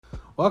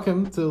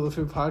Welcome to the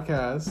LeFou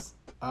Podcast.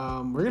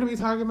 We're going to be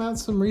talking about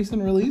some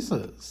recent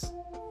releases.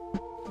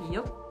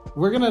 Yep.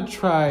 We're going to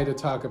try to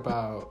talk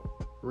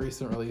about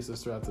recent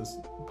releases throughout this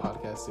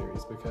podcast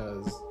series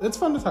because it's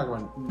fun to talk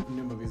about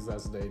new movies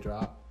as they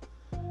drop.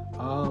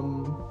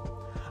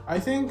 I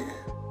think,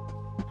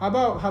 how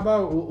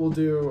about we'll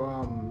do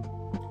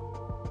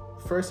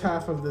first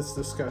half of this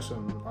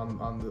discussion on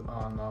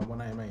One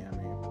Night in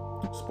Miami,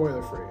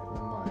 spoiler free, and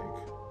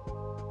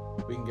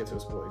then we can get to a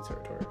spoiler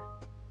territory.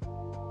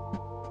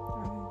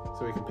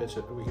 So we can pitch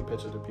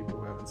it to people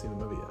who haven't seen the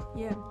movie yet.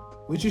 Yeah.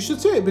 Which you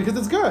should see it because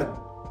it's good.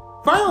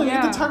 Finally, we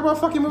get to talk about a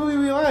fucking movie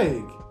we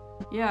like.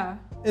 Yeah.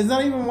 It's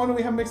not even one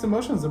we have mixed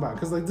emotions about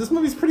because this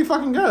movie's pretty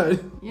fucking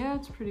good. Yeah,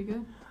 it's pretty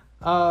good.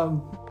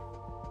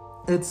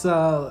 It's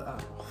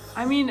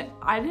I mean,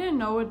 I didn't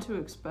know what to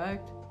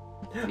expect.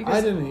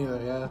 I didn't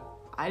either. Yeah.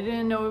 I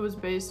didn't know it was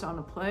based on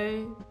a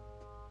play.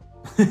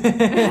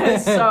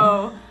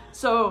 So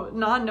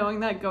not knowing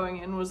that going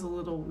in was a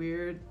little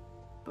weird.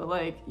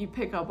 But, you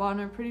pick up on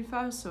it pretty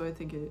fast, so I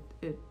think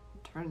it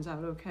turns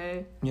out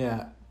okay.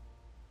 Yeah.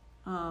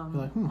 You're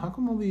like, how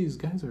come all these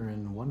guys are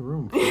in one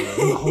room for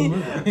the whole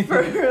movie? For,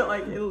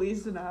 at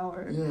least an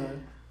hour. Yeah.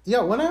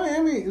 Yeah, One Night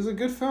in Miami is a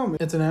good film.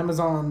 It's an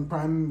Amazon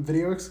Prime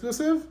Video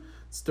exclusive.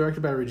 It's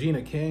directed by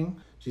Regina King.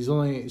 She's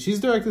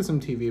directed some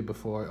TV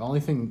before.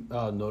 Only thing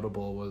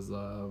notable was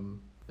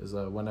is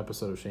one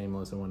episode of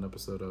Shameless and one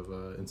episode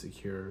of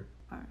Insecure.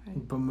 All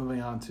right. But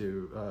moving on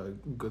to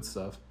good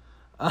stuff.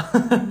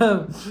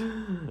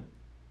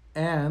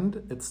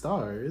 And it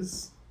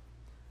stars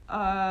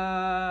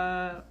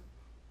Muhammad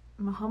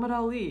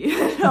Ali.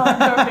 No,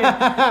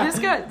 I'm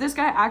joking. This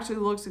guy actually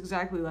looks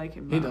exactly like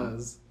him. He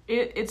does.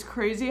 It's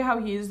crazy how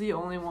he's the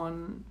only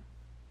one.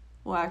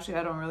 Well, actually,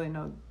 I don't really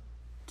know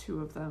two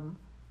of them,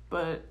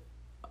 but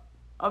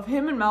of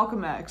him and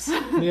Malcolm X,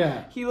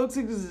 yeah, he looks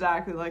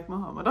exactly like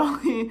Muhammad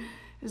Ali.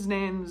 His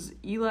name's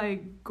Eli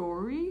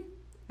Goree,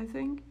 I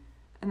think,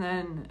 and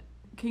then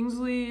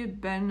Kingsley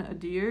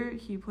Ben-Adir,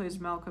 he plays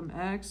Malcolm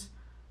X.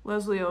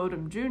 Leslie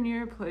Odom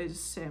Jr. plays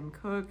Sam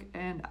Cooke,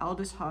 and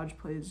Aldous Hodge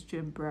plays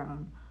Jim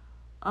Brown.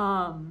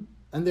 And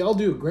they all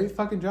do a great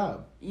fucking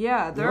job.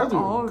 Yeah, they're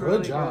all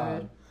really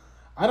good.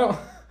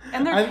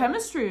 And their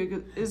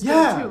chemistry is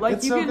good too.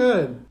 It's so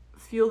good.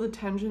 Feel the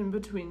tension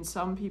between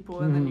some people,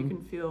 and then you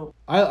can feel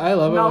I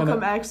love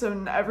Malcolm X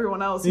and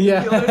everyone else. You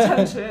can feel their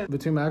tension.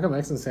 Between Malcolm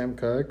X and Sam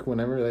Cooke,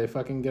 whenever they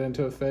fucking get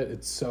into a fit,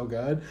 it's so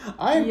good.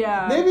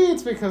 Maybe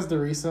it's because the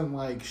recent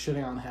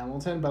shitting on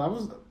Hamilton, but I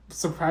was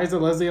surprised that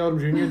Leslie Odom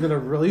Jr. did a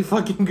really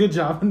fucking good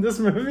job in this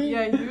movie.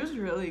 Yeah, he was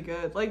really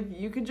good.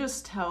 You could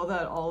just tell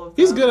that all of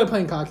them... He's good at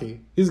playing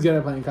cocky.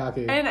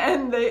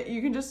 And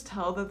you can just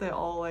tell that they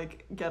all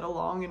get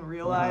along in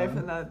real life,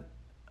 and that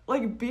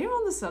being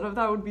on the set of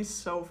that would be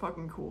so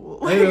fucking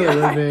cool. It really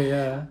would be,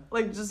 yeah.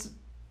 Just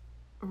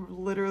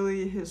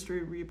literally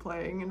history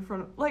replaying in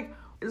front of...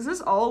 is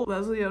this all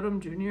Leslie Odom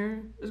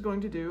Jr. is going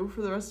to do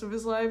for the rest of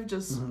his life?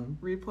 Just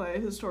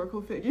replay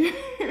historical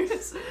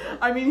figures?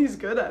 I mean, he's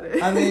good at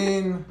it. I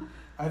mean,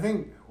 I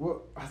think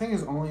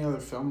his only other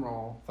film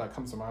role that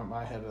comes to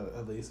my head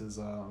at least is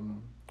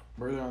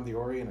Murder on the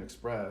Orient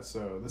Express.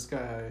 So this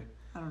guy...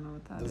 I don't know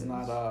what that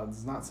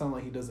does not sound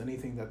like he does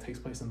anything that takes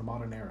place in the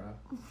modern era.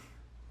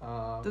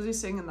 Does he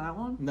sing in that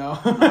one? No.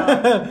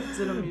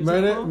 Is it a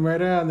musical?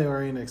 Murder on the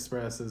Orient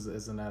Express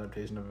is an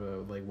adaptation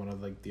of one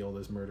of the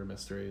oldest murder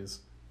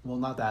mysteries. Well,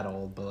 not that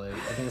old, but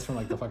I think it's from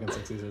the fucking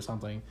 60s or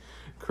something.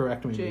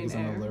 Correct me because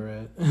I'm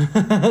illiterate.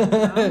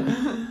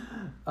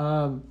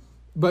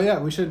 But yeah,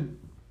 we should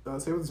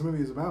say what this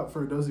movie is about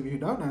for those of you who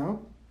don't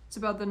know. It's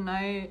about the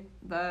night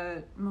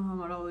that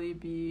Muhammad Ali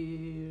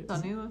beat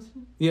Sonny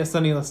Liston? Yeah,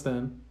 Sonny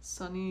Liston.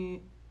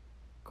 Sonny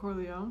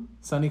Corleone?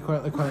 Sonny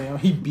Corleone.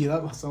 He beat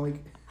up Sonny.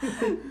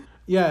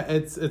 Yeah,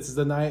 it's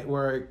the night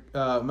where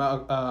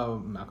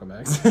Malcolm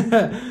X,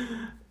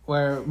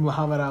 where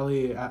Muhammad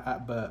Ali,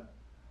 but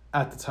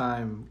at the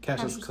time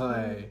Cassius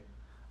Clay,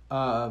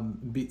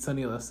 beat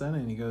Sonny Liston,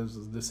 and he goes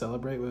to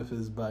celebrate with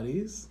his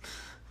buddies.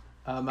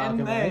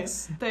 Malcolm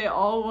X. They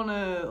all want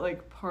to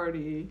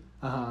party,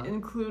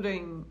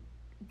 including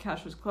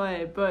Cassius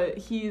Clay, but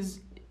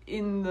he's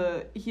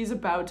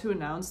about to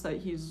announce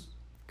that he's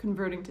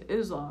converting to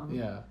Islam.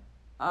 Yeah.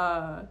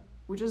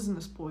 Which isn't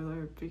a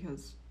spoiler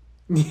because...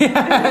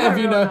 Yeah, if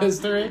you know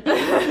history.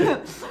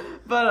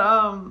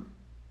 But,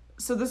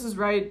 so this is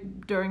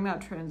right during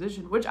that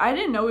transition, which I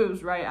didn't know it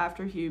was right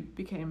after he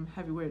became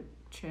heavyweight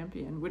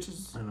champion, which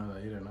is... I know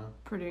that, you didn't know.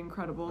 Pretty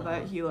incredible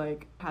that he,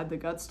 had the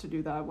guts to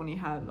do that when he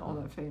had all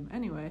that fame.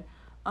 Anyway,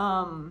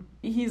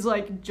 he's,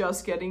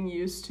 just getting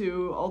used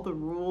to all the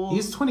rules.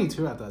 He's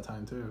 22 at that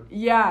time, too.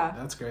 Yeah.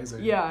 That's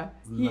crazy. Yeah.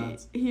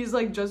 He's,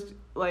 just...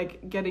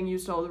 getting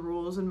used to all the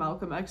rules, and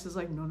Malcolm X is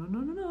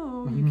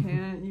no,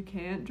 you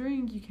can't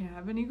drink, you can't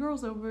have any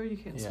girls over, you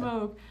can't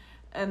smoke,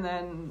 and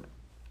then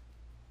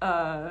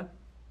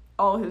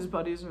all his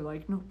buddies are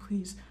no,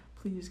 please,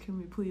 can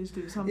we please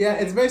do something? Yeah,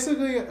 it's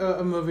basically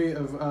a movie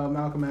of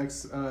Malcolm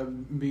X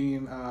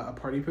being a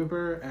party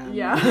pooper,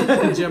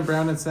 and Jim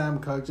Brown and Sam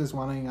Cooke just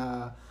wanting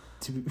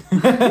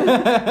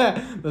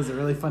That's a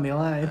really funny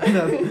line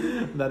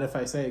that if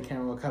I say it,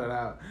 Cameron will cut it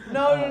out.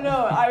 No.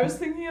 I was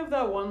thinking of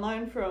that one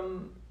line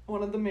from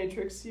one of the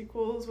Matrix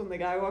sequels when the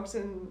guy walks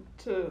into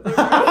the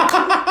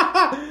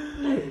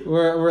room.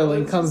 where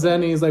Link comes in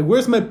and he's like,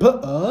 "Where's my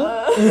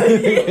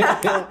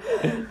yeah.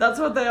 That's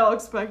what they all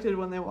expected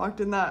when they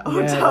walked in that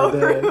hotel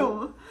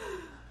room.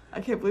 I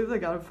can't believe they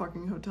got a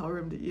fucking hotel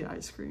room to eat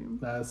ice cream.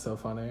 That's so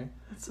funny.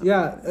 So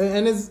yeah, funny.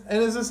 and it's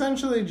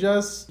essentially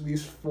just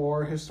these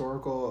 4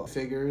 historical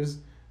figures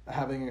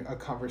having a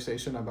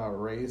conversation about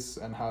race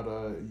and how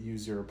to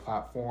use your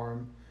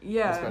platform.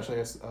 Yeah. Especially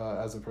as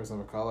a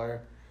person of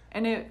color.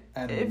 And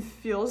it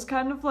feels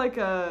kind of like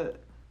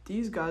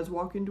these guys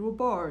walk into a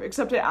bar,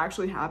 except it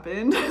actually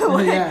happened.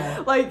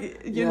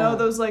 You know,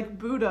 those like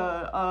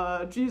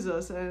Buddha,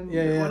 Jesus, and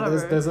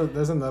whatever.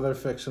 There's another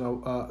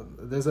fictional.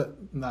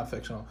 Not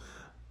fictional,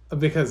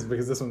 because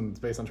this one's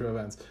based on true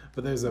events.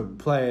 But there's a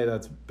play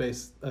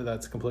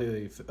that's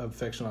completely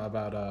fictional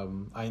about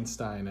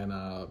Einstein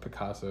and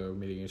Picasso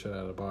meeting each other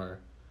at a bar.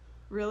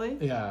 Really?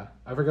 Yeah,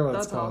 I forget what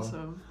it's called. That's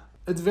awesome.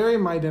 It's very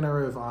My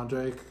Dinner with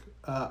Andre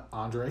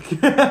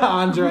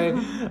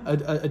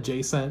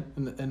adjacent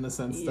in the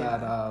sense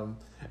that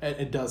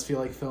it does feel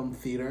like film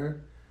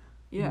theater.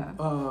 Yeah.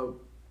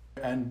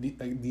 And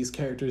these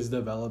characters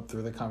develop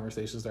through the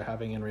conversations they're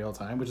having in real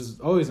time, which is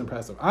always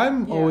impressive.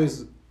 I'm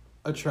always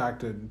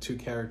attracted to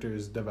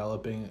characters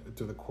developing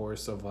through the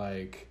course of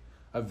like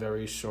a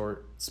very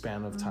short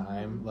span of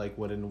time, like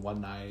within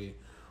one night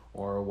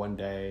or one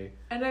day.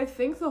 And I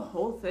think the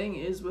whole thing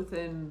is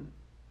within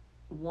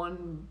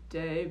one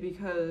day,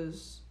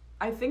 because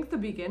I think the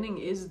beginning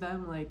is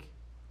them like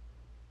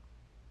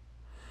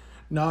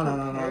No,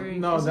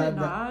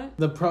 not?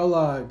 The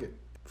prologue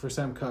for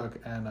Sam Cooke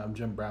and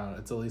Jim Brown,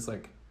 it's at least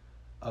like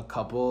a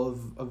couple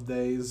of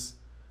days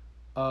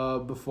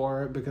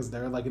before, because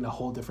they're like in a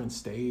whole different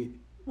state.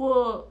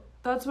 Well,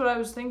 that's what I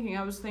was thinking.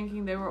 I was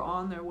thinking they were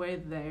on their way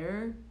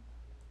there,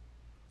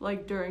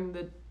 like during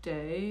the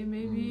day,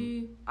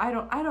 maybe. I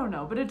don't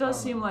know, but it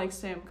does seem like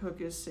Sam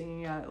Cooke is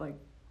singing at like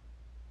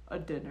a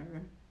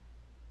dinner.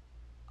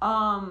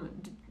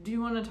 Do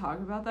you want to talk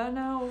about that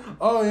now?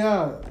 Oh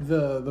yeah,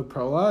 the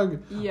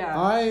prologue.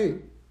 Yeah.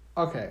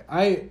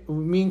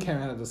 Me and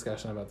Cam had a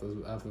discussion about this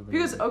after the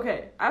because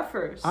at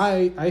first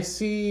I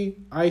see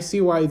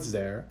why it's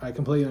there. I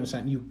completely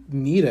understand. You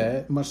need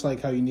it, much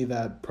like how you need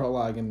that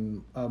prologue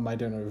in My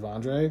Dinner with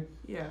Andre.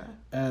 Yeah.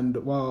 And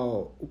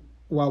while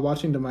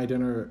watching My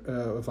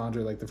Dinner with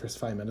Andre, like the first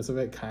 5 minutes of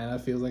it kind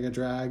of feels like a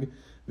drag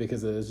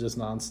because it is just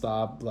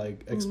nonstop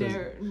like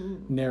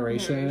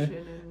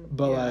narration.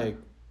 But like,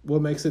 what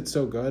makes it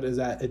so good is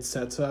that it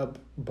sets up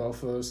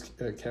both of those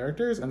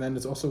characters, and then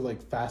it's also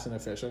like fast and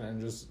efficient, and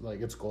just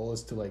like its goal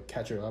is to like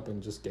catch you up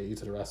and just get you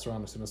to the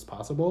restaurant as soon as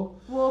possible.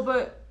 Well,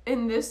 but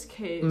in this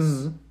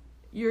case,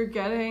 you're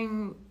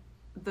getting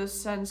the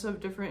sense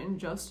of different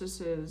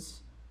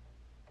injustices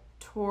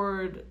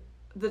toward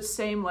the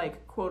same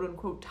like quote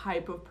unquote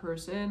type of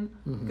person,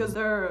 because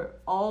they're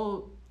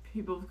all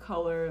people of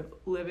color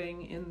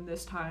living in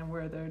this time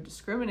where they're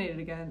discriminated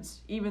against,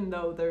 even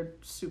though they're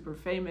super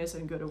famous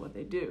and good at what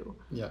they do.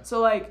 Yeah.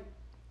 So like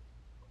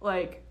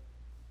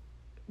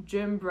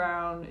Jim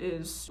Brown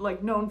is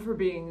like known for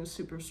being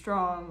super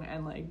strong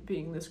and like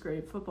being this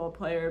great football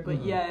player,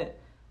 but yet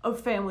a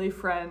family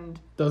friend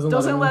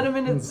doesn't let him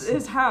in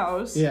his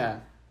house.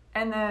 Yeah.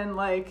 And then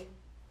like,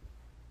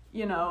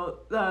 you know,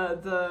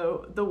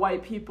 the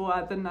white people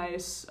at the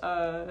nice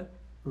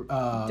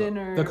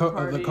dinner the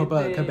party,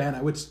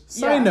 Copacabana, which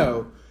side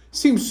note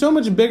seems so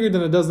much bigger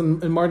than it does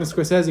in Martin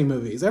Scorsese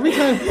movies. Every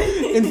time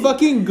in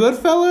fucking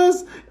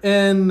Goodfellas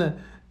and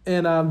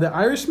The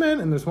Irishman,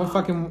 and there's one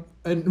fucking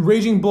and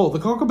Raging Bull, the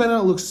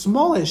Copacabana looks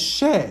small as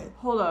shit.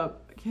 Hold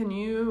up, do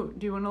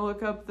you want to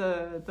look up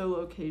the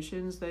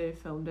locations they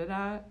filmed it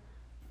at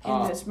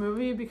in this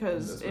movie,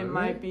 because it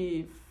might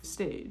be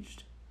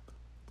staged.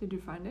 Did you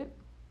find it?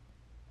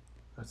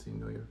 Let's see,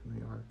 New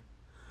York.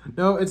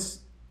 No, it's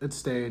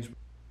staged.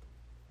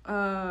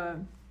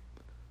 So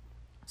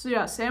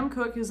yeah, Sam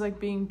Cooke is like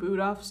being booed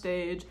off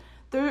stage.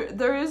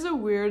 There is a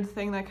weird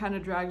thing that kind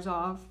of drags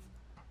on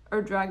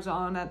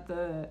at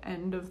the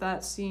end of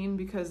that scene,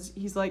 because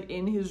he's like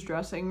in his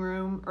dressing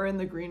room or in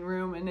the green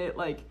room, and it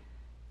like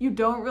you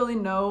don't really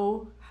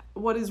know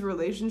what his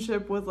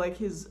relationship with like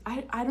his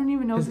I don't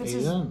even know if it's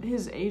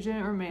his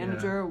agent or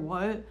manager or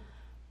what.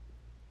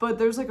 But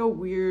there's like a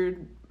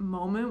weird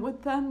moment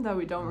with them that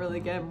we don't really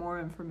get more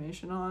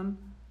information on.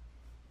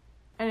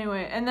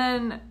 Anyway, and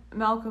then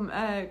Malcolm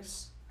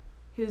X,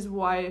 his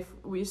wife,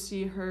 we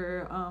see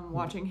her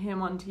watching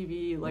him on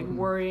TV, like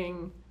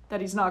worrying that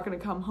he's not going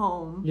to come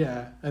home.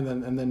 Yeah, and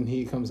then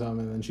he comes home,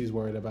 and then she's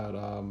worried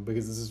about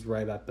because this is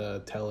right at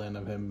the tail end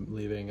of him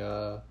leaving.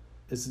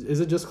 Is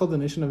it just called the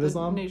Nation of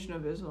Islam? The Nation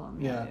of Islam.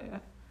 Yeah.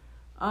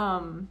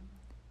 And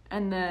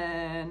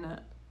then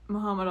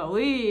Muhammad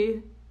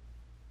Ali,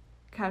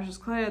 Cassius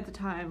Clay at the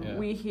time,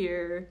 we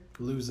hear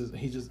loses.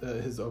 He just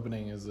his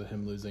opening is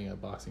him losing a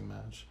boxing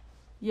match.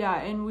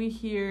 Yeah, and we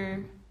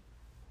hear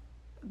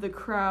the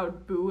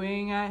crowd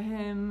booing at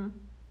him,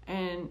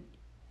 and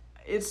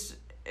it's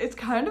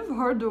kind of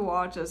hard to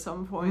watch at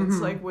some points,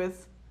 Mm-hmm. like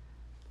with,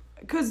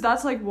 because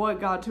that's like what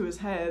got to his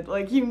head,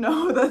 like you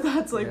know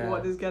that's like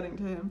what is getting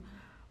to him.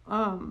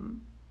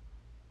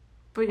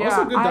 But yeah,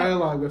 also good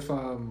dialogue with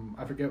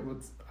I forget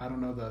I don't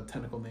know the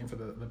technical name for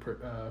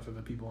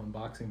the people in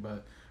boxing,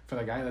 but for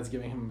the guy that's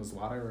giving him his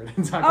water or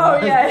talking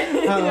about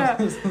yeah.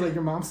 like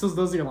your mom still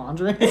does your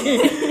laundry.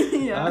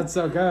 Yeah, That's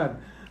so good.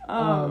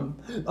 A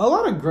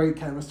lot of great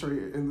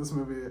chemistry in this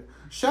movie.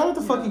 Shout out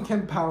to fucking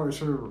Kent Powers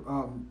for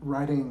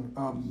writing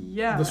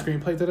the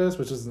screenplay to this,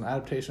 which is an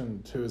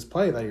adaptation to his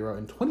play that he wrote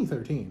in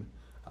 2013.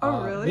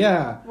 Oh really?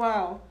 Yeah.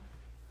 Wow.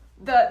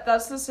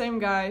 That's the same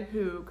guy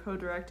who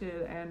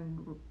co-directed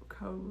and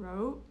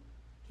co-wrote.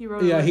 He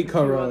wrote. Yeah, with he a few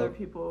co-wrote. other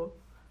people.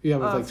 Yeah,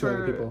 with like two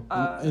other people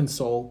in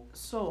Soul.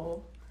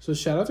 Soul. So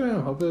shout out to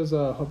him.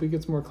 Hope he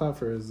gets more clout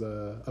for his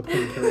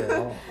upcoming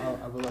career.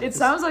 I would like it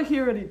sounds like he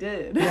already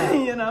did. Yeah,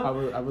 you know.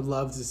 I would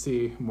love to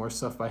see more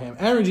stuff by him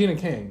and Regina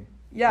King.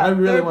 Yeah, I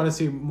really want to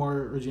see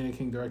more Regina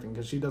King directing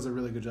because she does a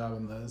really good job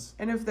in this.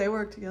 And if they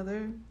work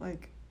together,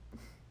 like.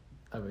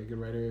 That'd be a good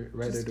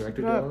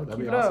writer-director duo.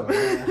 That'd be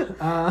awesome.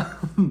 Yeah.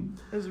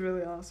 It was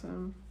really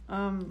awesome.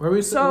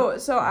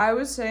 So I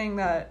was saying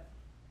that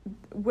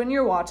when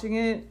you're watching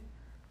it,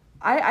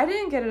 I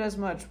didn't get it as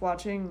much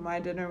watching My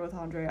Dinner with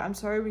Andre. I'm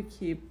sorry we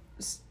keep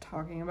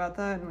talking about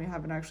that and we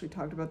haven't actually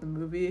talked about the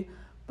movie,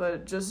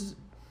 but just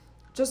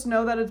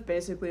know that it's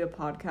basically a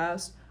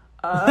podcast.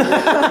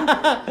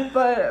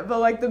 But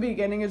like the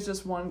beginning is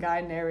just one guy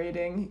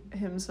narrating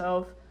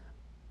himself,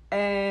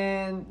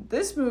 and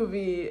this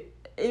movie,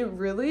 it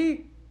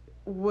really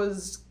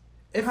was.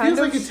 It kind feels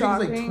of like it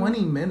shocking. takes like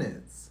 20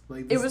 minutes.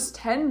 Like this, it was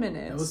 10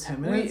 minutes. It was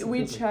 10 minutes.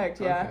 We checked,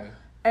 yeah. Okay.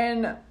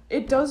 And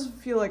it does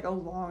feel like a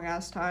long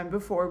ass time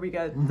before we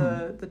get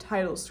the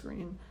title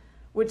screen,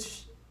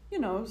 which, you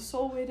know,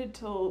 Soul waited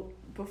till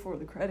before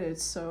the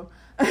credits, so.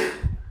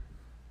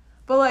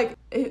 But like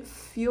it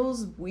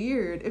feels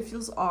weird. It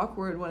feels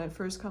awkward when it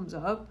first comes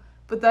up,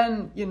 but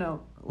then, you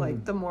know,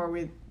 like the more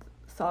we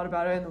thought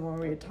about it and the more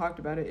we talked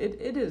about it,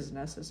 it is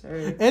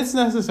necessary. It's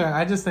necessary.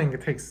 I just think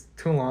it takes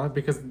too long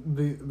because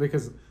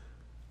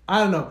I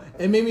don't know.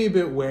 It made me a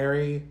bit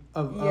wary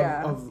of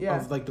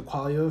like the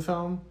quality of the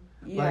film.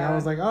 Yeah. Like I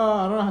was like, oh,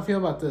 I don't know how I feel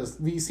about this.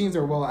 These scenes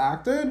are well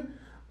acted,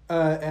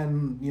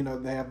 and you know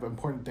they have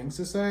important things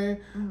to say.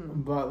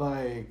 But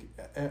like,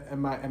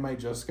 am I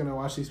just gonna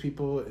watch these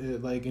people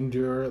like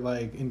endure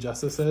like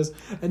injustices?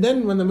 And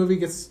then when the movie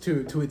gets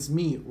to its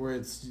meat, where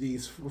it's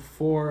these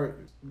four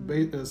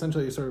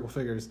essentially historical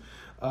figures,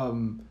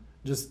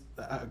 just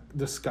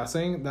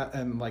discussing that,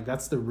 and like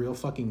that's the real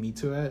fucking meat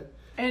to it.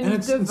 And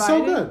it's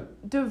so good.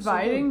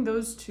 Dividing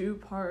those two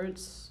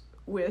parts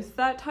with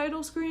that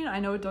title screen, I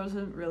know it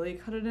doesn't really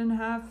cut it in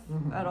half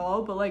at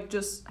all, but like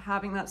just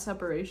having that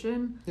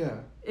separation,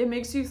 it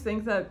makes you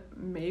think that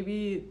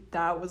maybe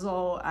that was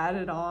all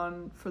added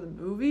on for the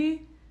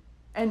movie,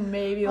 and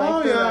maybe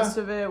like the rest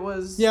of it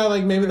was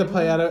like maybe the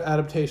play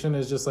adaptation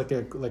is just like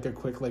a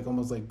quick like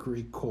almost like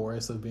Greek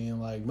chorus of being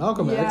like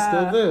Malcolm X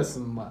did this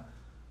and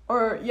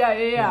or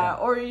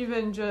or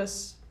even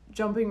just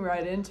jumping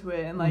right into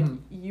it and like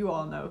you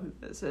all know who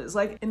this is,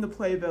 like in the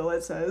playbill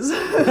it says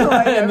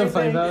like in the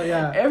playbill,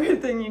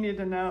 everything you need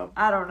to know.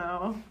 I don't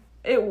know,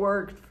 it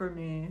worked for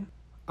me.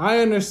 I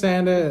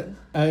understand it.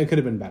 It could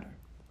have been better,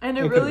 and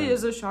it really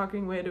is a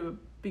shocking way to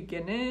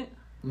begin it.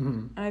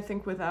 And I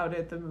think without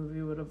it the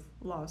movie would have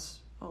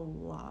lost a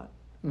lot.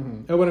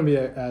 It wouldn't be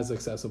as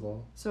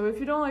accessible. So if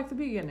you don't like the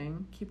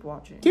beginning, keep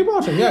watching,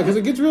 because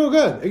it gets real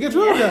good.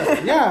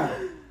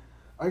 Good.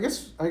 I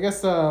guess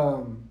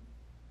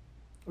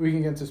we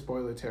can get into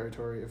spoiler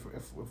territory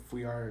if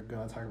we are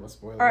gonna talk about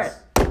spoilers. All right,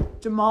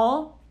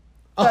 Jamal,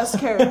 best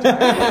character.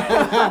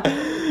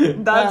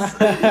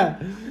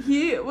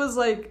 He was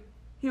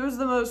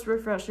the most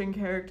refreshing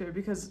character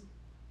because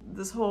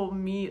this whole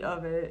meat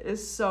of it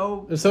is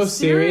so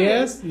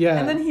serious. Yeah.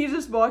 And then he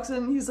just walks in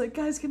and he's like,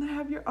 guys, can I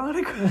have your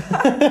autograph?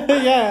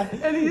 Yeah.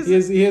 And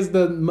he has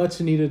the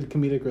much needed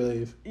comedic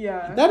relief.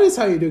 Yeah. That is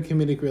how you do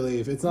comedic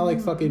relief. It's not like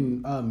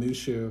fucking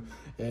Mushu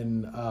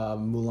in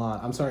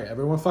Mulan. I'm sorry,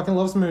 everyone fucking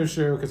loves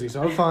Mushu because he's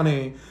so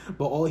funny,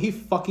 but all he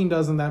fucking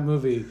does in that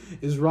movie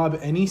is rob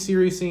any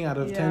serious scene out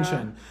of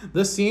tension.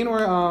 The scene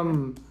where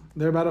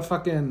they're about to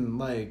fucking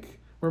like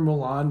where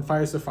Mulan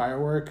fires the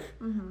firework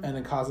and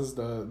it causes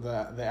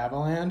the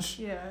avalanche.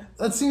 Yeah.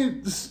 That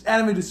scene is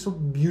animated so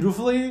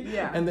beautifully.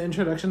 Yeah. And the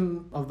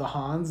introduction of the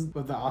Hans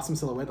with the awesome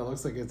silhouette that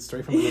looks like it's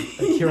straight from a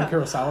Akira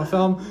Kurosawa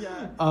film.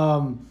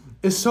 Yeah.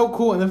 Is so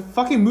cool. And then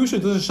fucking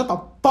Mushu doesn't shut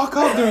the fuck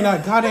up during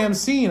that goddamn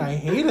scene. I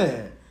hate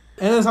it.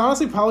 And it's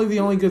honestly probably the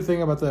only good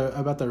thing about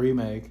the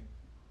remake.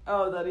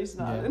 Oh, that he's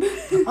not in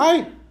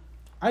it.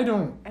 I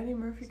don't. Eddie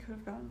Murphy could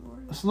have gotten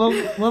worse.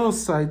 Little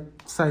side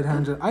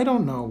tangent. I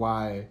don't know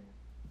why.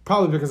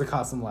 Probably because it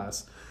cost them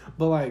less.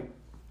 But like,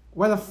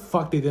 why the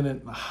fuck they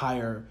didn't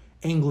hire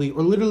Ang Lee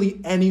or literally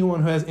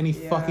anyone who has any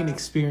fucking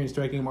experience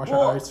directing a martial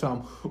arts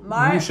film,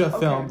 wuxia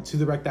film, to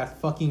direct that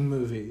fucking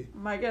movie?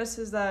 My guess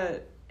is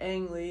that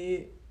Ang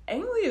Lee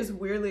Ang Lee is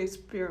weirdly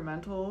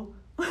experimental.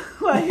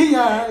 Like,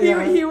 yeah.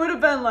 He would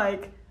have been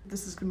like,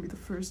 this is gonna be the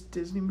first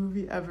Disney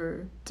movie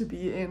ever to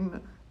be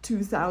in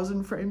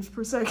 2,000 frames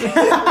per second.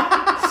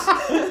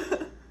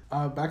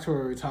 Back to what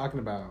we were talking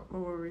about.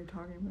 What were we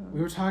talking about?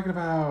 We were talking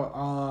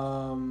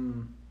about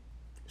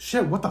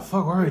shit. What the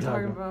fuck were we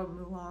talking about?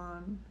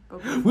 Mulan.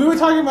 We were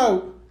talking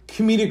about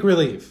comedic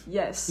relief.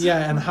 Yes.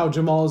 Yeah, and how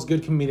Jamal is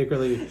good comedic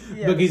relief.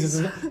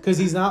 Yes. Because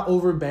he's not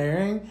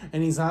overbearing,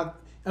 and he's not.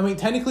 I mean,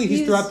 technically,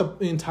 he's throughout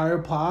the entire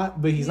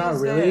plot, but he's not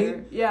really.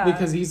 There. Yeah.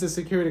 Because he's the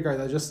security guard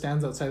that just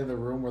stands outside of the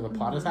room where the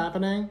plot is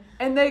happening.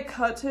 And they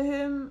cut to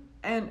him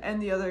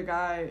and the other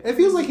guy. It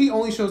feels like he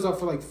only shows up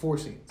for like 4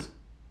 scenes.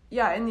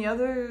 Yeah, and the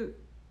other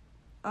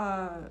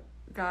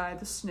guy,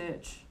 the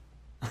snitch,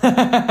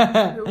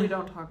 who we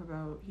don't talk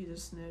about, he's a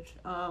snitch.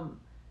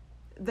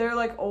 They're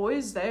like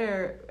always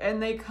there,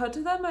 and they cut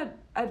to them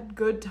at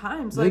good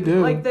times. Like, they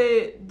do. Like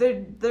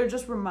they're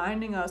just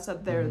reminding us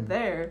that they're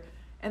there,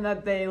 and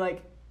that they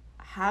like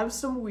have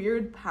some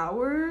weird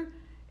power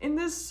in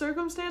this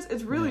circumstance.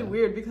 It's really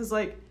weird because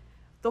like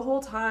the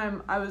whole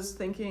time I was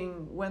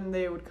thinking when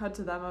they would cut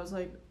to them, I was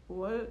like,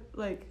 what,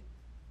 like,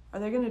 are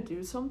they gonna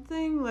do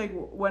something? Like,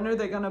 when are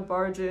they gonna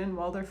barge in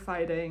while they're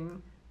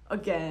fighting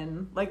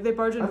again? Like, they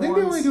barge in once. I think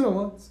they only do it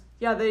once.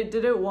 Yeah, they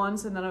did it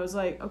once, and then I was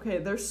like, okay,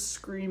 they're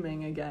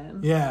screaming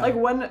again. Yeah. Like,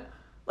 when,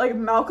 like,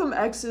 Malcolm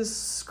X is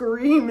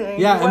screaming.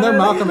 Yeah, and they're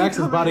Malcolm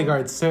X's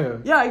bodyguards,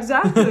 too. Yeah,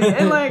 exactly.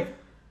 And, like,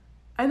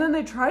 and then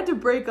they tried to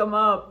break them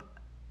up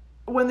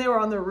when they were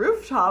on the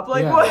rooftop.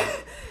 Like, what?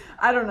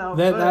 I don't know.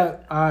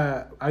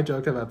 I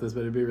joked about this, but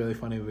it'd be really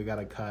funny if we got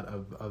a cut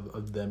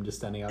of them just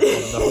standing outside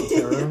of the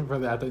hotel room for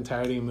the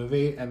entirety of the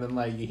movie, and then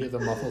like you hear the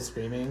muffled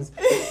screamings,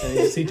 and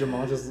you see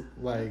Jamal just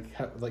like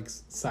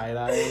side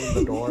eyeing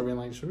the door, being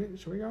like, "Should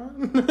we go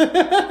on?"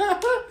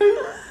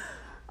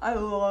 I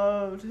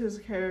loved his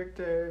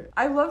character.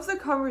 I loved the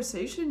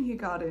conversation he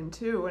got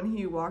into when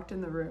he walked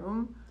in the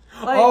room.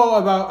 Like,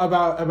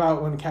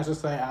 about when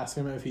Cassius Clay asked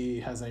him if he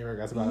has any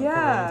regrets about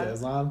converting to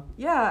Islam.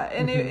 Yeah,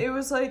 and it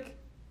was like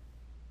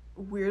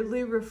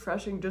weirdly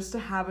refreshing just to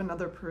have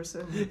another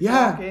person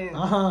walk in.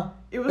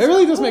 It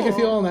really does make it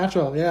feel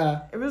natural.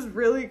 Yeah, it was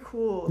really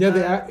cool.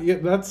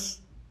 That's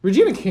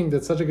Regina King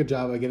did such a good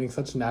job of getting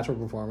such natural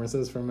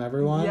performances from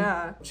everyone.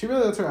 Yeah, she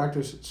really lets her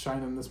actors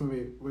shine in this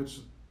movie,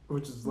 which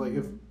is like,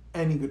 if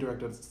any good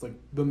director, it's like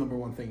the number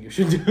one thing you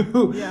should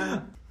do.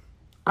 Yeah,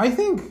 I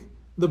think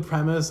the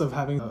premise of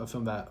having a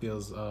film that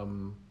feels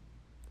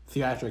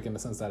theatric in the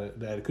sense that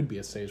it could be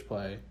a stage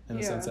play, in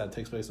the sense that it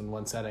takes place in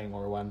one setting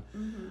or one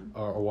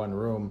or one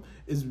room,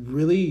 is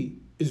really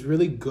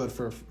good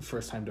for a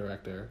first time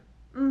director.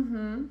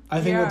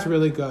 I think that's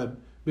really good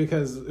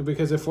because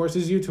it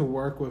forces you to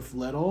work with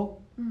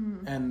little,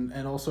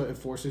 and also it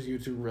forces you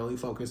to really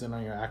focus in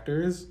on your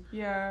actors.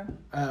 Yeah.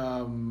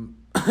 Quentin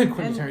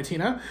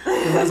Tarantino,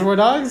 the Reservoir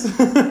Dogs.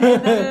 And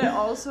then it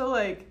also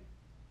like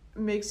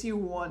makes you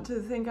want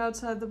to think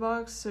outside the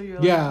box, so you're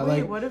like,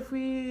 wait, what if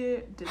we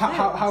did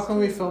how can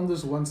we film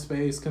this one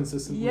space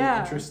consistently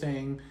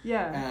interesting,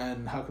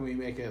 and how can we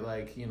make it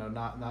like, you know,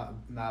 not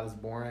as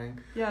boring.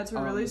 It's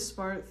a really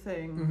smart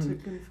thing to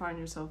confine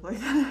yourself like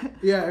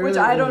that, which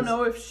I don't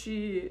know if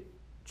she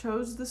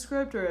chose the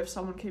script or if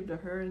someone came to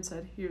her and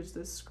said, here's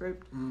this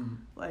script.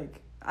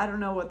 Like, I don't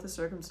know what the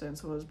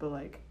circumstance was, but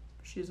like,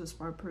 she's a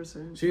smart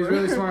person. She's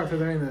really smart for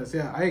doing this.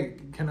 Yeah, I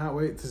cannot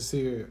wait to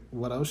see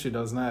what else she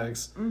does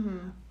next.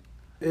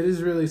 It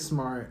is really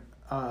smart,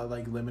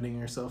 like limiting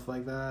yourself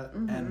like that.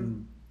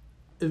 And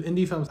if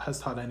indie films has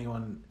taught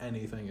anyone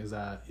anything, is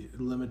that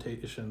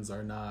limitations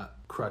are not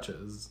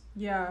crutches.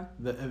 Yeah.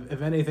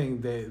 If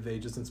anything, they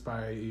just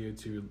inspire you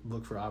to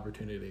look for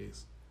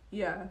opportunities.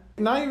 Yeah.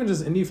 Not even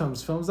just indie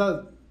films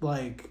that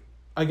like,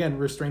 again,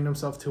 restrain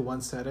themselves to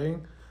one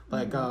setting.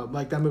 Like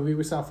that movie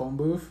we saw, Phone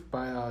Booth,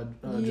 by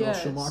Joel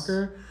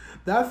Schumacher.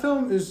 That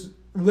film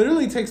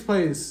literally takes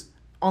place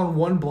on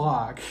one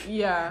block.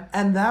 Yeah.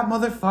 And that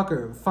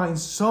motherfucker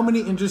finds so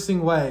many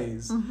interesting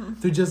ways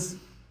to just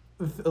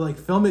like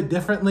film it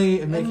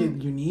differently and make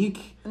it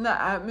unique. And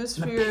the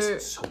atmosphere. And the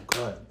pacing's so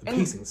good. The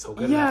pacing's so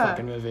good in that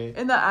fucking movie.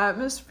 And the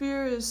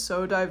atmosphere is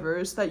so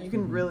diverse that you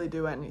can really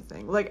do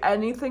anything. Like,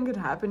 anything could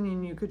happen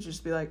and you could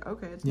just be like,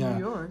 okay, it's New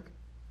York.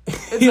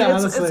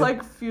 It's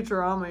like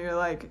Futurama. You're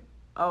like,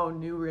 oh,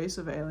 new race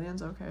of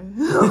aliens, okay.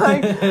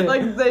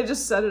 like they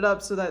just set it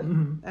up so that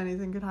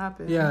anything could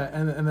happen. Yeah,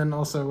 and then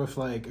also with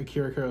like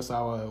Akira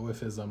Kurosawa with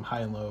his High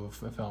and Low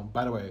film.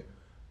 By the way,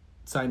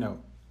 side note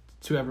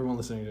to everyone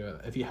listening to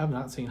it, if you have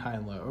not seen High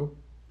and Low,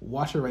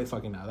 watch it right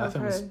fucking now. That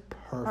film is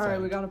perfect. All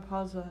right, we gotta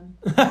pause then.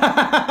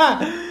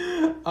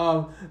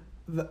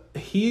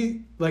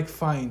 He like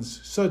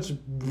finds such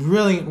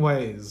brilliant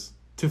ways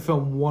to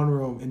film one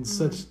room in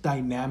such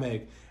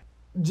dynamic.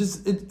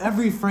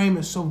 Every frame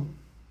is so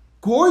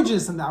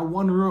gorgeous in that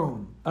one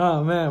room.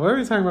 Oh man, what were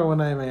we talking about One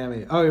Night in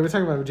Miami? Oh, we were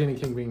talking about Regina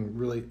King being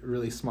really,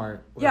 really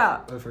smart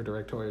with her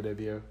directorial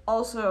debut.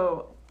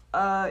 Also,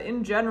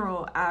 in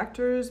general,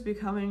 actors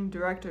becoming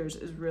directors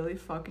is really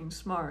fucking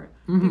smart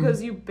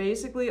because you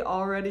basically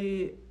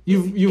already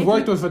You've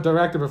worked with a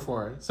director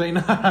before, so you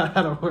know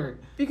how to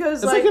work.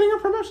 Because it's like getting a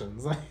promotion.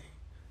 It's like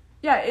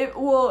yeah,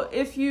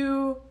 if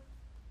you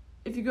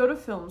go to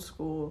film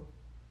school,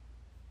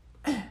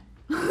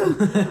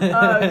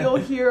 you'll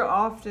hear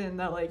often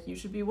that like you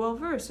should be well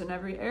versed in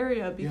every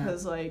area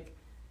because like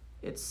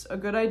it's a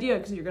good idea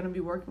because you're going to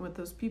be working with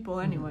those people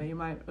anyway. You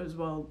might as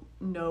well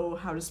know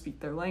how to speak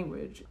their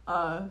language.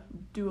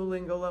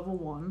 Duolingo level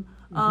 1.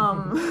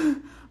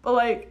 But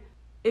like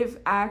if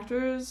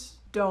actors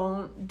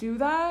don't do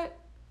that,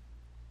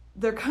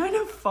 they're kind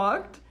of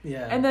fucked.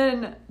 Yeah. And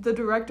then the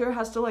director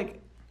has to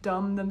like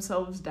dumb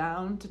themselves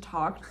down to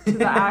talk to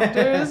the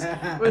actors,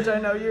 which I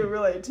know you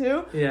relate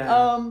to.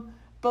 Yeah.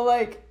 But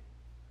like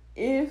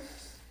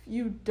if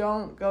you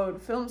don't go to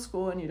film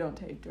school and you don't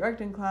take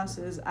directing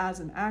classes as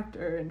an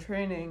actor in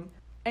training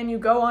and you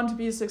go on to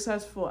be a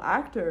successful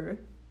actor,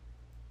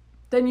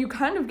 then you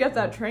kind of get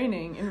that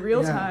training in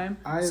real time.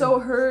 So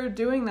her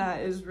doing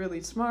that is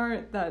really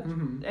smart.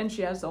 And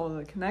she has all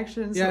the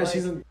connections. Yeah,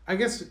 so I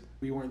guess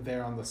we weren't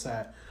there on the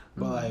set,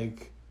 but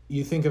like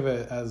you think of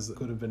it as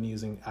could have been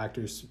using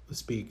actors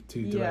speak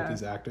to direct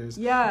these actors.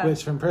 Yeah.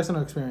 Which from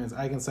personal experience,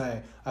 I can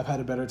say I've had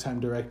a better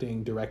time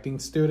directing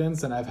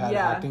students than I've had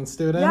acting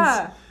students.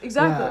 Yeah,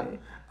 exactly.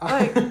 Yeah.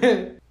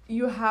 Like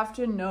you have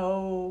to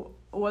know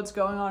what's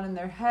going on in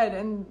their head,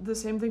 and the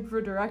same thing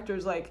for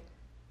directors. Like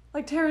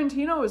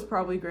Tarantino is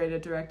probably great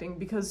at directing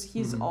because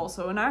he's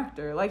also an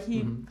actor. Like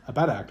a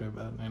bad actor,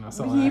 but you know,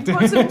 still he an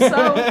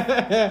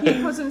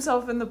actor. puts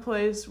himself in the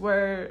place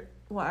where.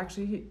 Well,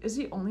 actually, is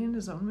he only in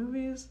his own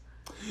movies?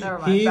 Never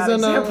mind. He's bad in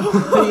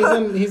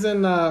example. he's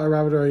in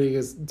Robert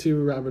Rodriguez,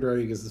 2 Robert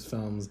Rodriguez's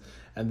films,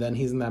 and then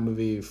he's in that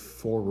movie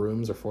 4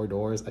 Rooms or 4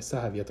 Doors. I still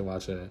have yet to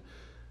watch it,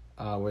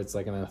 where it's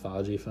like an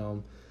anthology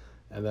film.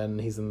 And then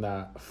he's in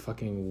that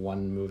fucking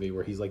one movie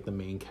where he's like the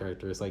main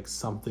character. It's like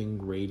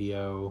something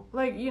radio.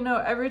 Like, you know,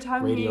 every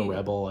time Radio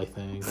Rebel, I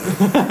think.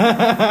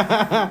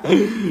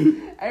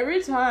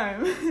 Every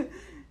time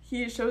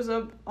he shows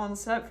up on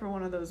set for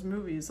one of those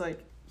movies,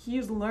 like,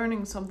 he's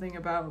learning something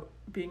about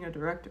being a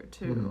director,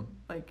 too.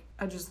 Like,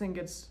 I just think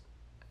it's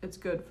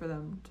good for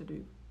them to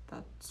do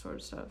that sort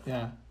of stuff.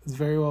 Yeah, it's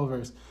very well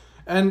versed.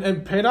 And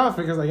it paid off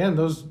because, again,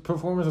 those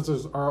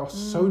performances are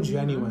so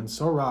genuine,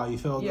 so raw. You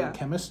feel the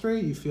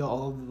chemistry. You feel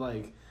all of,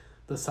 like,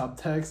 the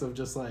subtext of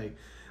just, like...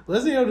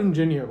 Leslie Odom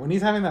Jr., when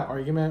he's having that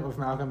argument with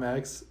Malcolm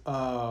X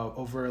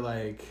over,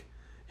 like,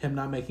 him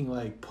not making,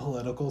 like,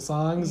 political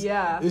songs...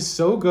 Yeah. Is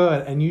so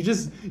good. And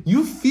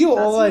you feel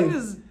all, like...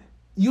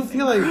 You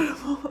feel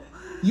incredible. Like...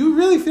 You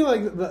really feel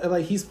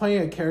like he's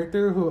playing a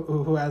character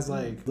who has,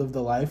 like, lived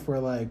a life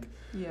where, like...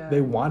 Yeah.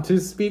 They want to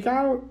speak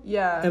out.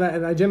 Yeah.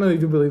 And I generally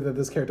do believe that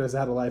this character has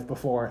had a life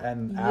before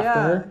and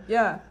after.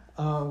 Yeah.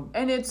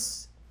 And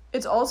it's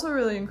also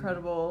really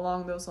incredible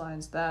along those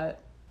lines that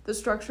the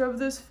structure of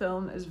this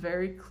film is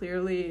very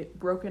clearly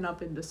broken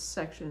up into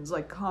sections,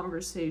 like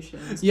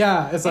conversations.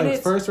 Yeah, it's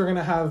like first we're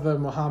gonna have the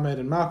Muhammad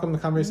and Malcolm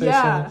conversation.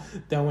 Yeah.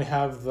 Then we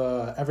have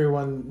the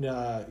everyone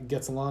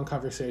gets along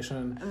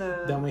conversation.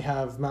 Then we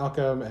have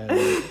Malcolm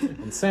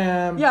and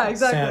Sam. Yeah,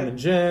 exactly. Sam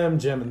and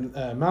Jim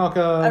and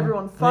Malcolm.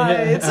 Everyone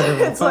fights.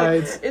 Everyone fights.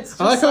 Like, it's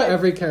just I like how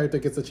every character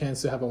gets a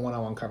chance to have a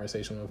one-on-one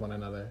conversation with one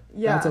another.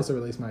 Yeah, that's also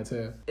really smart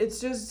too. It's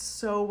just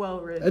so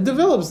well written. It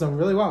develops them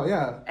really well.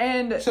 Yeah.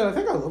 And I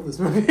think I love this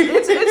movie.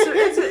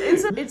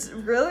 It's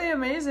really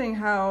amazing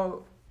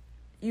how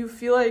you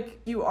feel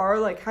like you are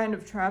like kind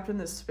of trapped in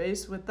this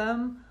space with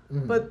them,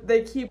 but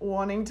they keep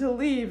wanting to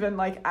leave and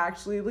like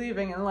actually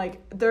leaving, and like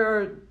there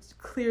are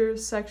clear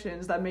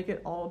sections that make it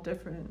all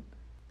different.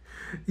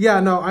 Yeah,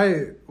 no,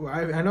 I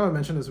know I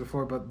mentioned this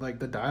before, but like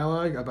the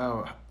dialogue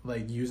about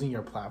like using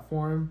your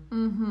platform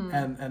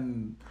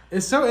and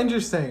it's so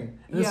interesting.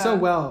 And it's so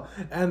well,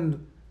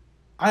 and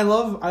I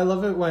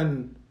love it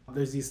when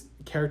there's these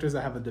characters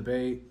that have a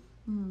debate.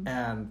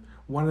 And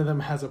one of them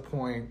has a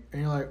point,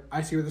 and you're like,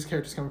 I see where this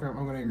character's coming from.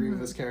 I'm going to agree with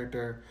this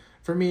character.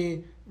 For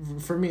me,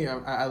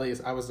 at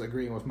least, I was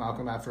agreeing with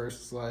Malcolm at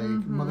first. It's like,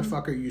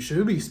 motherfucker, you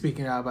should be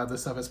speaking out about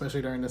this stuff,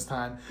 especially during this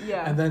time.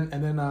 Yeah. And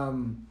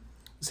then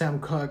Sam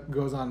Cooke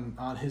goes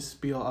on his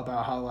spiel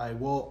about how like,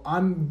 well,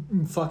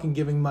 I'm fucking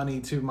giving money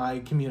to my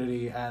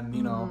community, and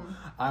you know,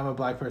 I'm a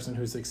black person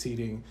who's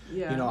succeeding.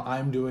 Yeah. You know,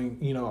 I'm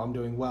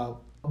doing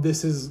well.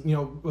 This is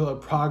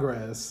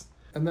progress.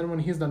 And then when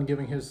he's done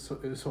giving his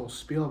whole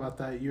spiel about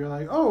that, you're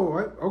like,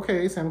 oh,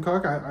 okay, Sam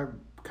Cooke, I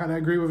kind of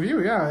agree with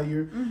you. Yeah,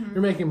 you're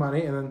making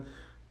money. And then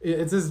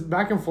it's this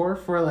back and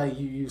forth where like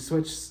you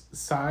switch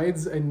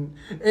sides, and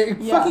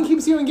it fucking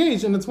keeps you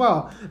engaged, and it's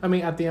well. I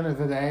mean, at the end of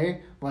the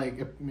day,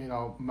 like,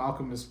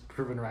 Malcolm is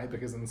proven right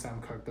because then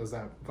Sam Cooke does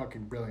that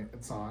fucking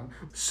brilliant song.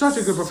 Such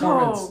a good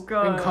performance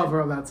and cover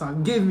of that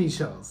song. Gave me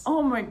chills.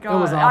 Oh my god, it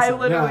was awesome. I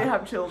literally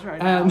have chills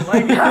right now.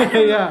 Like,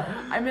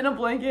 I'm in a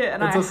blanket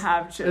and I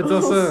have chills. It's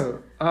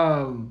also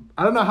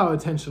I don't know how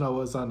intentional it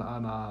was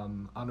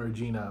on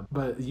Regina,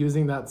 but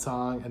using that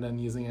song and then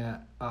using it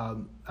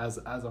as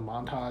a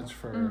montage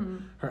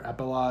for her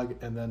epilogue,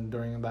 and then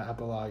during that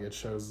epilogue it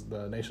shows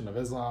the Nation of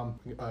Islam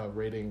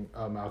raiding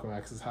Malcolm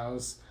X's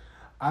house.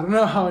 I don't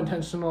know how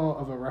intentional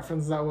of a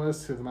reference that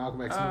was to the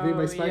Malcolm X movie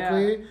by Spike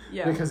Lee.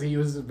 Yeah. Because he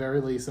was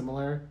very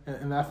similar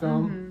in that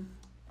film.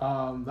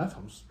 That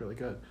film's really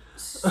good.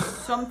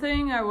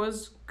 Something I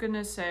was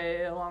gonna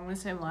say along the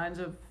same lines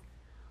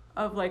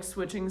of like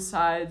switching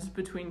sides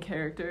between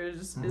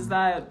characters is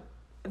that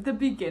at the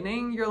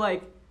beginning you're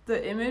like,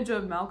 the image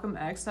of Malcolm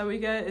X that we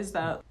get is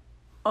that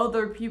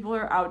other people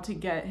are out to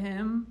get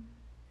him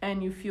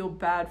and you feel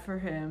bad for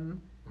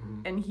him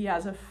and he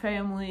has a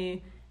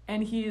family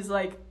and he's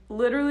like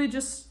literally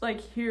just like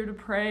here to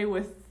pray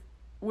with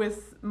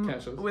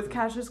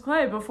Cassius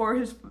Clay before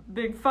his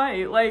big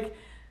fight. Like,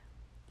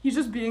 he's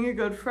just being a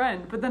good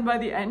friend. But then by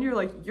the end you're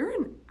like, you're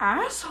an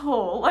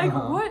asshole. Like,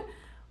 what?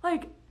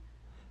 Like,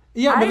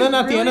 yeah, but then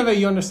at the end of it,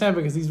 you understand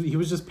because he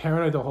was just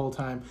paranoid the whole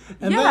time.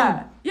 And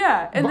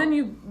then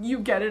you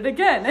get it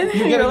again, and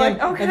then you're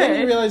like, okay. And then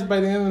you realize by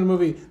the end of the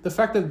movie, the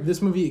fact that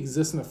this movie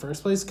exists in the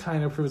first place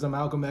kind of proves that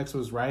Malcolm X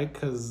was right,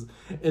 because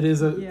it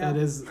is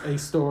a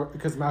story.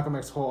 Because Malcolm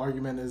X's whole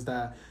argument is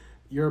that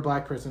you're a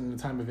black person in a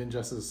time of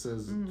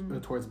injustices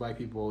towards black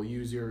people.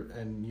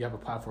 And you have a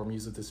platform,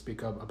 use it to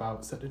speak up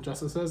about said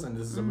injustices. And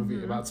this is a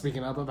movie about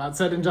speaking up about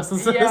said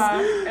injustices.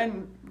 Yeah,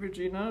 and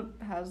Regina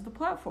has the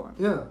platform.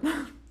 Yeah.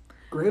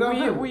 Great on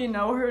her. We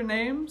know her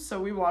name,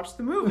 so we watched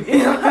the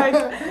movie.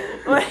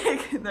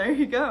 like there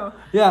you go.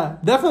 Yeah,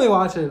 definitely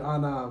watch it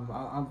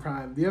on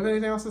Prime. Do you have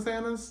anything else to say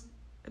on this?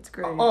 It's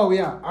great. Oh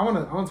yeah, I want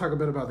to talk a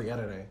bit about the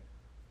editing.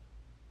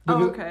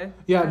 Because, okay.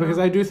 Yeah, because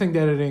I do think the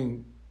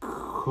editing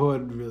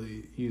could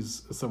really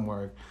use some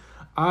work.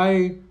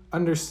 I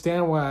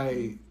understand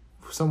why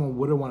someone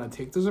wouldn't want to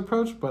take this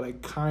approach, but I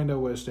kind of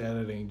wish the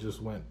editing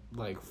just went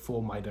like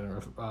full My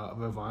Dinner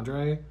with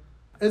Andre.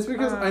 It's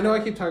because I know I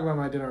keep talking about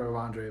My Dinner with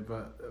Andre,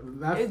 but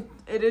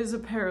it is a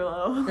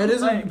parallel. It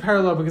is a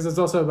parallel because it's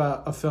also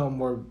about a film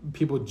where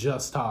people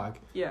just talk.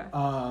 Yeah.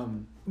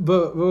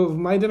 But with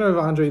My Dinner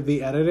with Andre,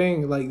 the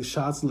editing, like,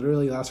 shots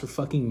literally last for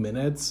fucking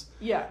minutes.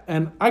 Yeah.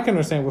 And I can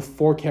understand with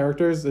 4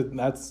 characters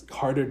that's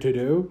harder to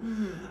do.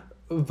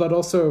 Mm-hmm. But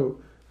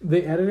also,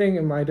 the editing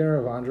in My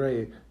Dinner with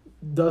Andre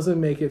doesn't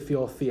make it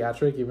feel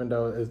theatric, even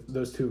though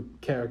those 2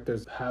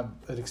 characters have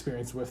an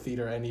experience with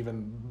theater, and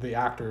even the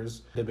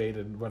actors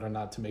debated whether or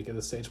not to make it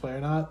a stage play or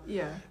not.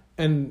 Yeah.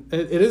 And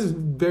it is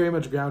very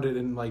much grounded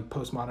in like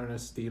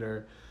postmodernist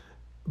theater,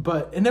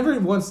 but it never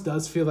once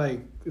does feel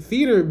like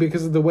theater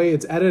because of the way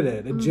it's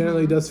edited. It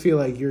generally does feel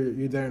like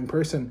you're there in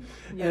person.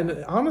 Yeah.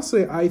 And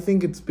honestly, I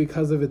think it's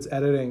because of its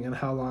editing and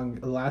how long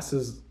it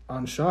lasts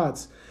on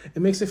shots.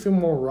 It makes it feel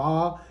more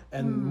raw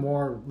and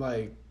more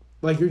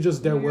like you're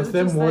just there with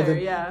them more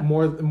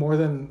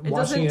than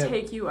watching it. It doesn't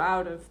take you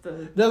out of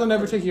the... It doesn't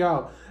ever take you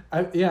out.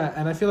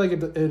 And I feel like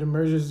it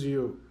immerses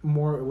you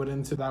more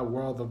into that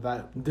world of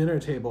that dinner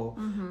table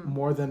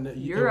more than...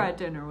 You're at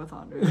dinner with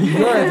Andre.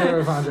 You're at dinner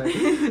with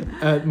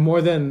Andre.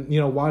 More than,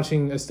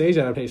 watching a stage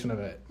adaptation of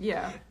it.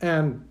 Yeah.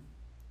 And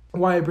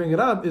why I bring it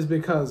up is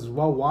because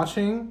while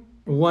watching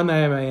One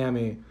Night in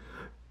Miami,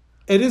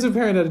 it is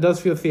apparent that it does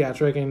feel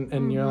theatric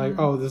and you're like,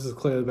 oh, this is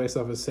clearly based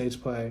off a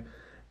stage play.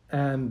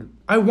 And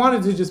I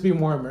wanted to just be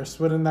more immersed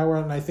within that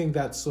world, and I think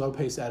that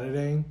slow-paced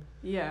editing,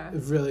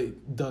 it really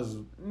does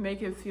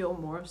make it feel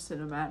more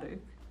cinematic.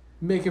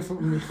 Makes it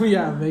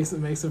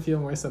feel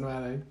more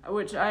cinematic.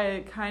 Which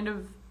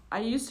I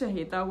used to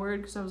hate that word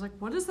because I was like,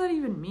 what does that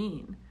even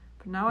mean?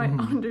 But now I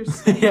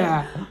understand.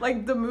 Yeah.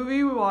 Like the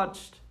movie we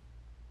watched.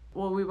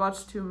 Well, we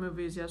watched 2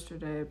 movies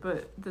yesterday,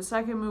 but the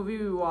second movie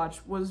we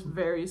watched was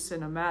very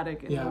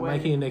cinematic in a way. Yeah,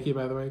 Mikey and Nikki,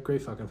 by the way,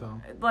 great fucking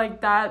film.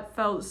 Like, that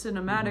felt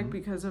cinematic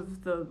because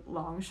of the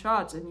long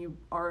shots, and you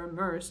are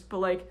immersed. But,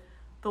 like,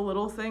 the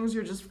little things,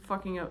 you're just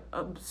fucking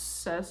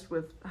obsessed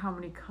with how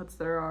many cuts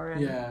there are.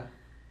 And yeah.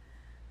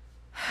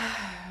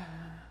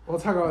 We'll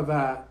talk about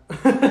that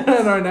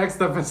in our next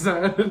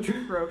episode.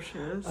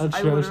 Atrocious.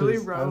 I literally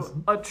wrote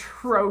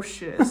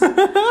atrocious.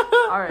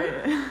 All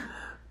right.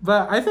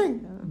 But I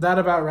think that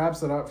about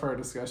wraps it up for our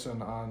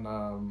discussion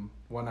on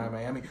One Night in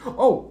Miami.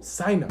 Oh,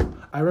 side note.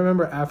 I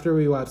remember after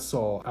we watched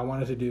Soul, I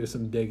wanted to do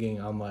some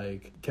digging on,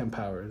 like, Kemp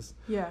Powers.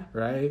 Yeah.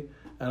 Right?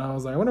 And I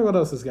was like, I wonder what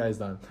else this guy's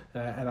done.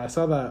 And I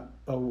saw that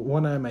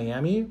One Night in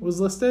Miami was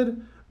listed,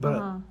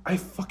 but I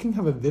fucking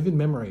have a vivid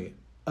memory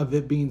of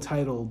it being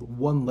titled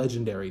One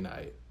Legendary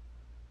Night.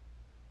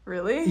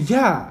 Really?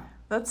 Yeah.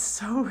 That's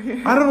so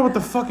weird. I don't know what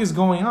the fuck is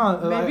going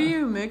on. Maybe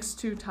you mixed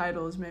 2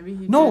 titles. Maybe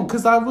he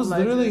because I was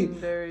literally.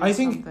 I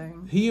think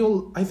something. he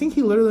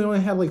literally only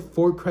had like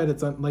 4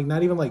 credits on, like,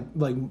 not even like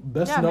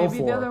best known for.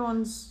 Yeah, maybe the other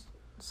one's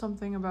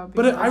something about.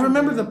 But I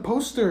remember the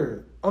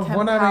poster of Kemp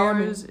One Night in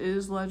Miami. Powers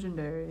is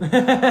legendary.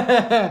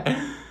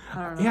 I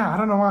don't know. Yeah, I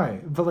don't know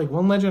why, but like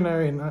One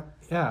Legendary.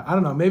 I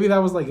don't know. Maybe that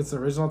was like its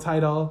original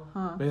title.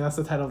 Maybe that's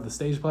the title of the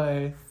stage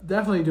play.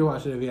 Definitely do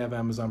watch it if you have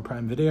Amazon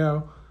Prime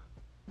Video.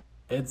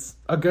 It's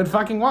a good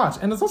fucking watch.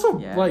 And it's also,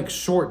 like,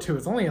 short, too.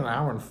 It's only an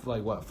hour and,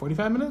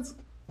 45 minutes?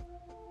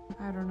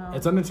 I don't know.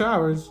 It's under 2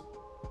 hours.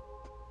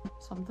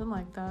 Something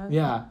like that.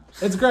 Yeah.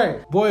 It's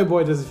great. Boy,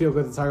 does it feel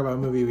good to talk about a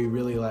movie we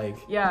really like.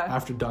 Yeah.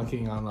 After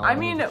dunking on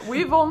all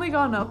we've only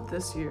gone up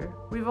this year.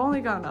 We've only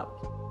gone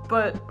up.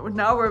 but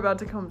now we're about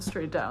to come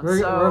straight down.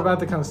 We're about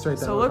to come straight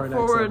down. So look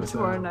forward to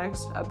our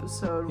next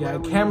episode. Yeah,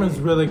 Cameron's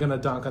really gonna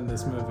dunk on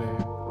this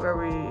movie. Where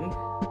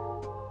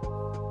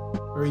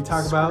we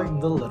talk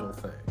about the little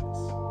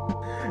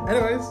things.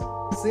 Anyways,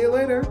 see you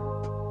later.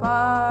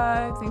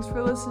 Bye. Thanks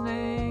for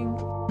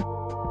listening.